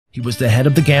He was the head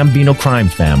of the Gambino crime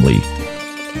family,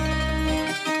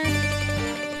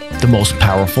 the most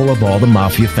powerful of all the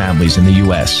mafia families in the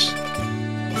U.S.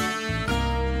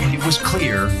 It was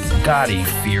clear Gotti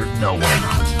feared no one.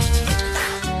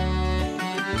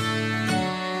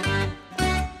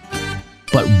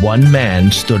 But one man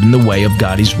stood in the way of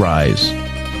Gotti's rise: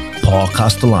 Paul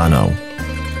Castellano.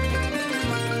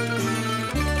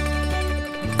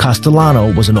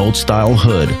 Castellano was an old-style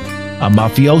hood, a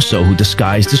mafioso who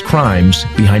disguised his crimes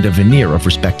behind a veneer of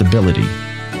respectability.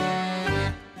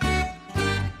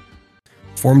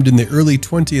 Formed in the early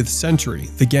 20th century,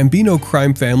 the Gambino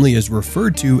crime family is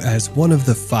referred to as one of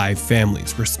the 5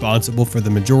 families responsible for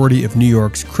the majority of New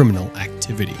York's criminal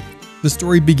activity. The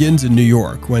story begins in New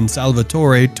York when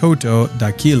Salvatore "Toto"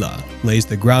 D'Aquila lays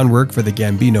the groundwork for the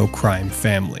Gambino crime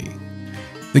family.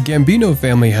 The Gambino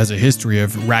family has a history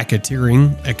of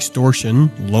racketeering, extortion,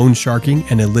 loan sharking,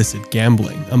 and illicit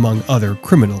gambling, among other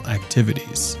criminal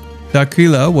activities.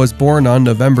 D'Aquila was born on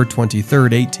November 23,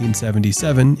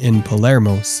 1877 in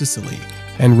Palermo, Sicily,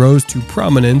 and rose to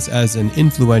prominence as an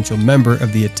influential member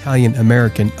of the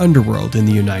Italian-American underworld in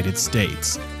the United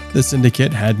States. The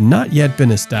syndicate had not yet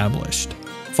been established.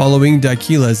 Following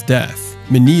D'Aquila's death,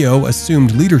 Mineo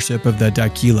assumed leadership of the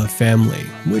D'Aquila family,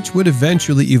 which would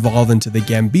eventually evolve into the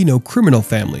Gambino criminal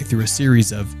family through a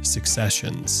series of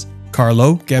successions.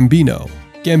 Carlo Gambino.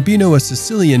 Gambino, a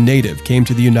Sicilian native, came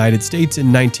to the United States in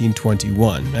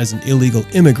 1921 as an illegal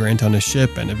immigrant on a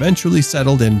ship and eventually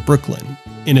settled in Brooklyn.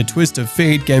 In a twist of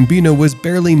fate, Gambino was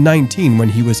barely 19 when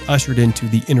he was ushered into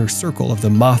the inner circle of the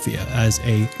mafia as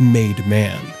a made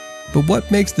man. But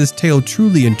what makes this tale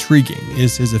truly intriguing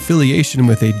is his affiliation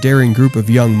with a daring group of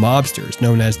young mobsters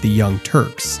known as the Young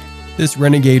Turks. This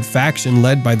renegade faction,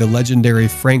 led by the legendary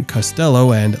Frank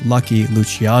Costello and Lucky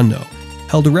Luciano,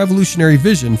 held a revolutionary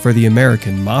vision for the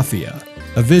American mafia,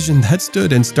 a vision that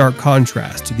stood in stark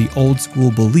contrast to the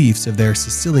old-school beliefs of their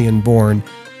Sicilian-born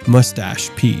Mustache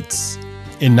Petes.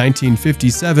 In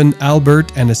 1957,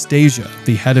 Albert Anastasia,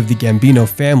 the head of the Gambino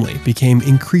family, became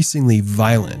increasingly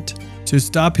violent. To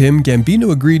stop him,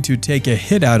 Gambino agreed to take a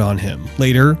hit out on him.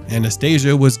 Later,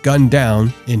 Anastasia was gunned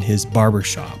down in his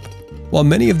barbershop. While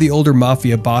many of the older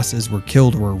mafia bosses were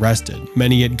killed or arrested,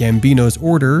 many at Gambino's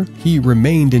order, he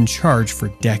remained in charge for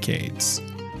decades.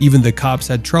 Even the cops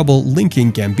had trouble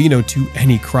linking Gambino to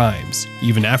any crimes.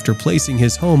 Even after placing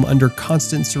his home under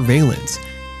constant surveillance,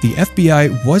 the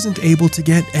FBI wasn't able to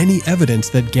get any evidence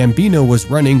that Gambino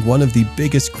was running one of the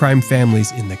biggest crime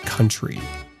families in the country.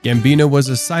 Gambino was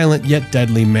a silent yet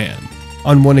deadly man.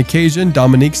 On one occasion,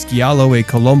 Dominique Sciallo, a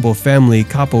Colombo family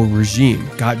capo regime,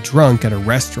 got drunk at a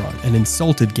restaurant and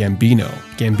insulted Gambino.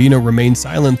 Gambino remained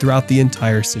silent throughout the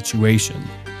entire situation.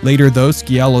 Later, though,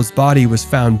 Sciallo's body was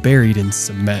found buried in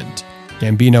cement.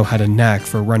 Gambino had a knack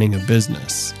for running a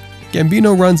business.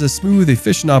 Gambino runs a smooth,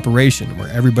 efficient operation where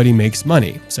everybody makes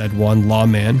money, said one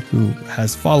lawman who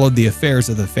has followed the affairs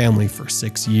of the family for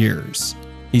 6 years.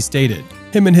 He stated,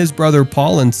 him and his brother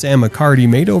Paul and Sam McCarty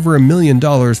made over $1 million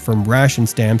from ration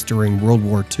stamps during World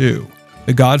War II.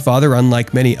 The Godfather,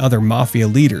 unlike many other mafia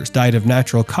leaders, died of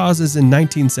natural causes in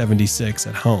 1976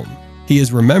 at home. He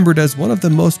is remembered as one of the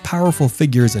most powerful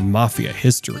figures in mafia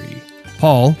history.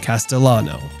 Paul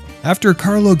Castellano. After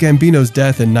Carlo Gambino's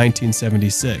death in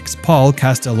 1976, Paul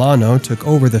Castellano took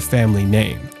over the family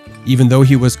name. Even though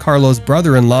he was Carlo's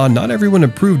brother-in-law, not everyone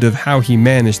approved of how he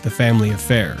managed the family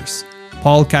affairs.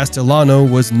 Paul Castellano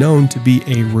was known to be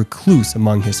a recluse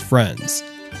among his friends.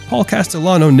 Paul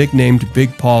Castellano, nicknamed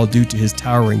Big Paul due to his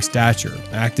towering stature,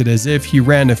 acted as if he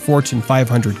ran a Fortune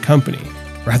 500 company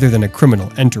rather than a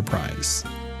criminal enterprise.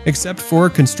 Except for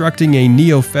constructing a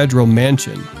neo-federal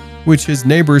mansion, which his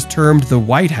neighbors termed the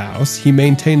White House, he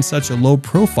maintained such a low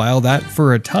profile that,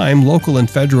 for a time, local and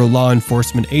federal law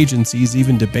enforcement agencies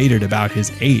even debated about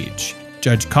his age.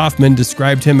 Judge Kaufman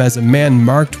described him as a man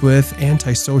marked with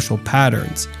antisocial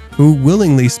patterns, who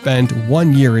willingly spent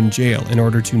 1 year in jail in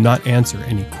order to not answer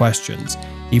any questions,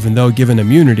 even though given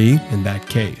immunity in that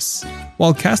case.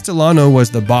 While Castellano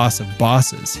was the boss of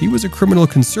bosses, he was a criminal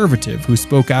conservative who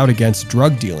spoke out against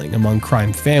drug dealing among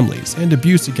crime families and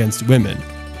abuse against women,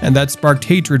 and that sparked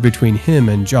hatred between him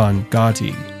and John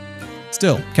Gotti.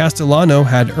 Still, Castellano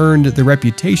had earned the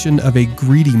reputation of a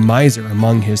greedy miser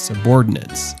among his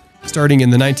subordinates. Starting in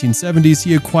the 1970s,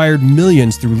 he acquired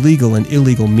millions through legal and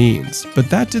illegal means, but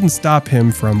that didn't stop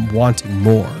him from wanting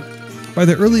more. By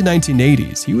the early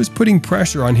 1980s, he was putting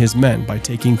pressure on his men by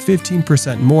taking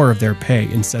 15% more of their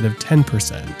pay instead of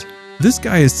 10%. This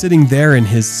guy is sitting there in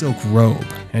his silk robe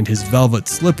and his velvet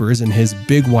slippers in his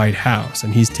big white house,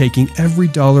 and he's taking every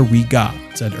dollar we got,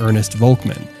 said Ernest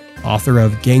Volkman, author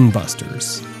of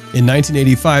Gangbusters. In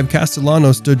 1985,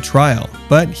 Castellano stood trial,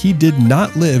 but he did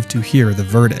not live to hear the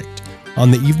verdict.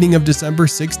 On the evening of December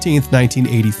 16,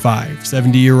 1985,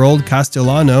 70-year-old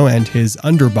Castellano and his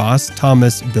underboss,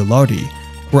 Thomas Bilotti,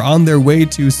 were on their way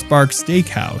to Spark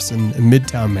Steakhouse in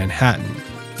Midtown Manhattan.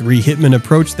 3 hitmen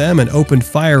approached them and opened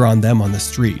fire on them on the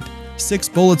street. 6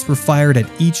 bullets were fired at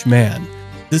each man.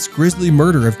 This grisly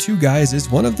murder of 2 guys is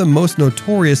one of the most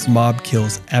notorious mob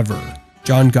kills ever.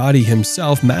 John Gotti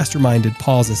himself masterminded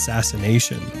Paul's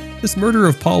assassination. This murder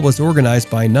of Paul was organized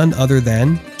by none other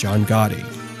than John Gotti.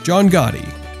 John Gotti,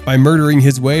 by murdering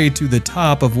his way to the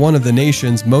top of one of the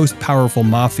nation's most powerful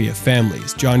mafia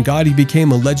families, John Gotti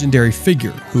became a legendary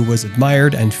figure who was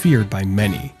admired and feared by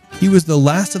many. He was the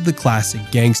last of the classic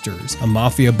gangsters, a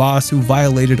mafia boss who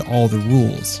violated all the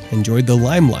rules, enjoyed the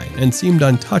limelight, and seemed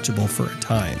untouchable for a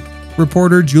time.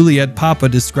 Reporter Juliet Papa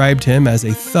described him as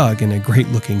a thug in a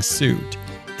great-looking suit.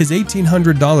 His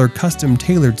 $1,800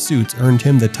 custom-tailored suits earned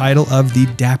him the title of the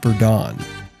Dapper Don,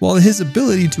 while his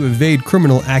ability to evade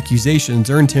criminal accusations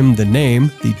earned him the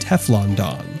name the Teflon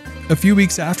Don. A few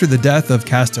weeks after the death of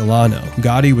Castellano,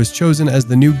 Gotti was chosen as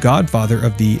the new godfather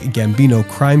of the Gambino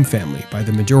crime family by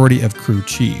the majority of crew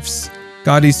chiefs.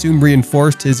 Gotti soon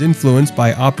reinforced his influence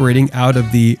by operating out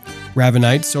of the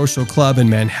Ravenite Social Club in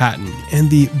Manhattan and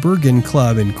the Bergen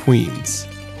Club in Queens.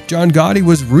 John Gotti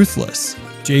was ruthless.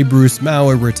 J. Bruce Mao,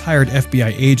 a retired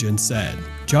FBI agent, said,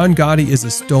 "John Gotti is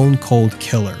a stone-cold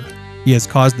killer. He has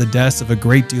caused the deaths of a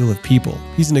great deal of people.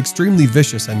 He's an extremely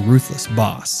vicious and ruthless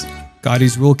boss."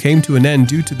 Gotti's rule came to an end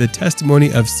due to the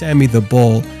testimony of Sammy the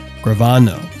Bull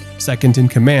Gravano, second in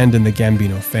command in the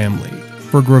Gambino family.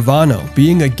 For Gravano,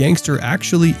 being a gangster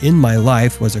actually in my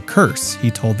life was a curse,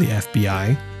 he told the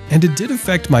FBI, and it did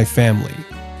affect my family.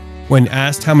 When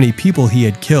asked how many people he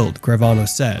had killed, Gravano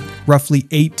said, "Roughly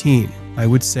 18, I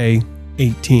would say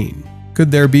 18.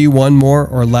 Could there be one more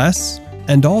or less?"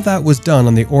 And all that was done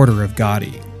on the order of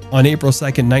Gotti. On April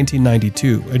 2,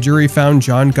 1992, a jury found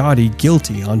John Gotti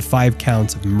guilty on 5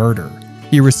 counts of murder.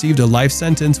 He received a life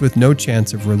sentence with no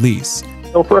chance of release.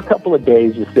 So for a couple of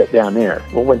days, you sit down there.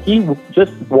 Well, when he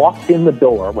just walked in the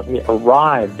door, when he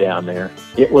arrived down there,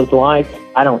 it was like,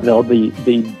 I don't know, the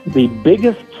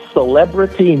biggest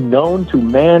celebrity known to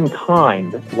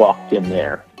mankind walked in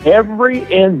there. Every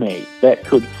inmate that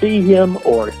could see him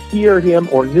or hear him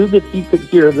or knew that he could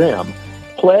hear them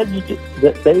pledged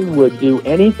that they would do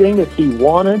anything that he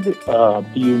wanted. Do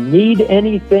you need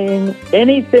anything?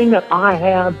 Anything that I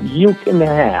have, you can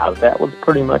have. That was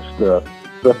pretty much the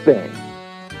thing.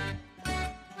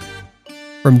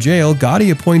 From jail,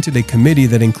 Gotti appointed a committee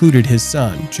that included his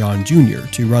son, John Jr.,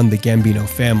 to run the Gambino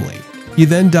family. He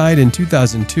then died in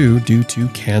 2002 due to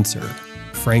cancer.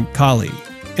 Frank Colli.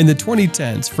 In the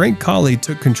 2010s, Frank Colli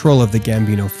took control of the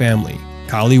Gambino family.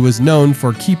 Colli was known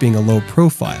for keeping a low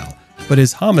profile, but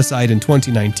his homicide in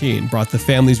 2019 brought the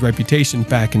family's reputation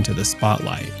back into the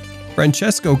spotlight.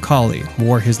 Francesco Colli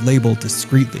wore his label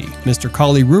discreetly. Mr.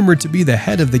 Colli, rumored to be the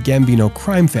head of the Gambino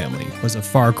crime family, was a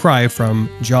far cry from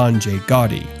John J.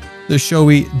 Gotti, the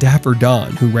showy Dapper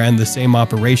Don who ran the same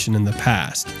operation in the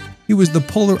past. He was the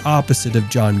polar opposite of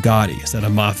John Gotti, said a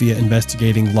mafia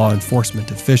investigating law enforcement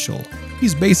official.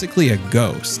 He's basically a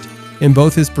ghost. In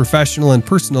both his professional and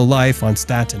personal life on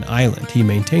Staten Island, he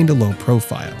maintained a low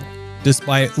profile.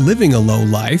 Despite living a low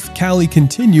life, Colli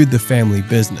continued the family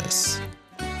business.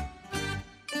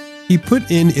 He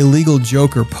put in illegal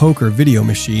joker poker video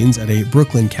machines at a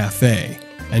Brooklyn cafe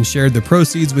and shared the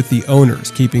proceeds with the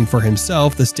owners, keeping for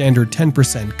himself the standard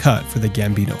 10% cut for the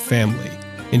Gambino family.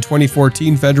 In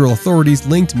 2014, federal authorities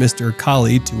linked Mr.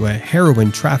 Colli to a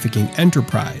heroin trafficking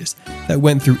enterprise that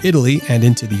went through Italy and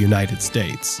into the United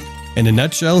States. In a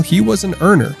nutshell, he was an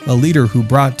earner, a leader who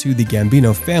brought to the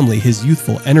Gambino family his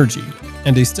youthful energy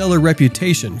and a stellar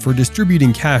reputation for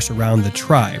distributing cash around the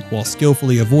tribe while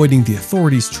skillfully avoiding the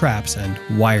authorities' traps and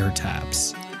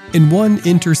wiretaps. In one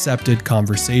intercepted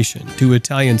conversation, 2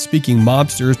 Italian-speaking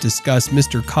mobsters discussed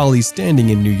Mr. Colli's standing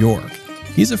in New York.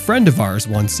 "He's a friend of ours,"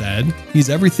 one said. "He's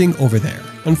everything over there."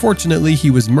 Unfortunately, he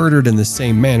was murdered in the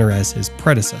same manner as his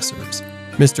predecessors.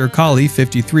 Mr. Colli,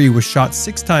 53, was shot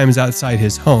 6 times outside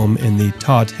his home in the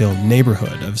Todd Hill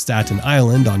neighborhood of Staten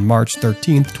Island on March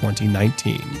 13,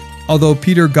 2019. Although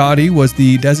Peter Gotti was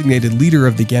the designated leader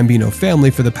of the Gambino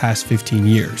family for the past 15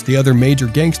 years, the other major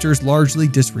gangsters largely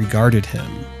disregarded him.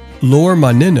 Lor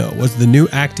Manino was the new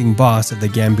acting boss of the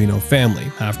Gambino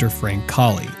family after Frank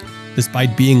Colli.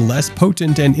 Despite being less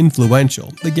potent and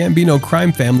influential, the Gambino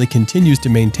crime family continues to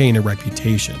maintain a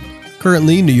reputation.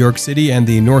 Currently, New York City and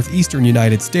the northeastern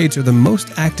United States are the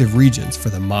most active regions for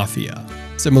the mafia.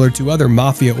 Similar to other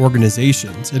mafia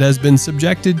organizations, it has been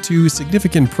subjected to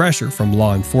significant pressure from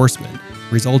law enforcement,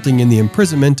 resulting in the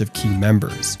imprisonment of key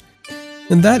members.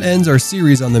 And that ends our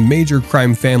series on the major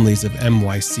crime families of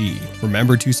NYC.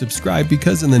 Remember to subscribe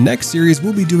because in the next series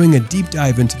we'll be doing a deep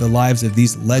dive into the lives of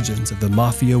these legends of the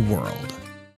mafia world.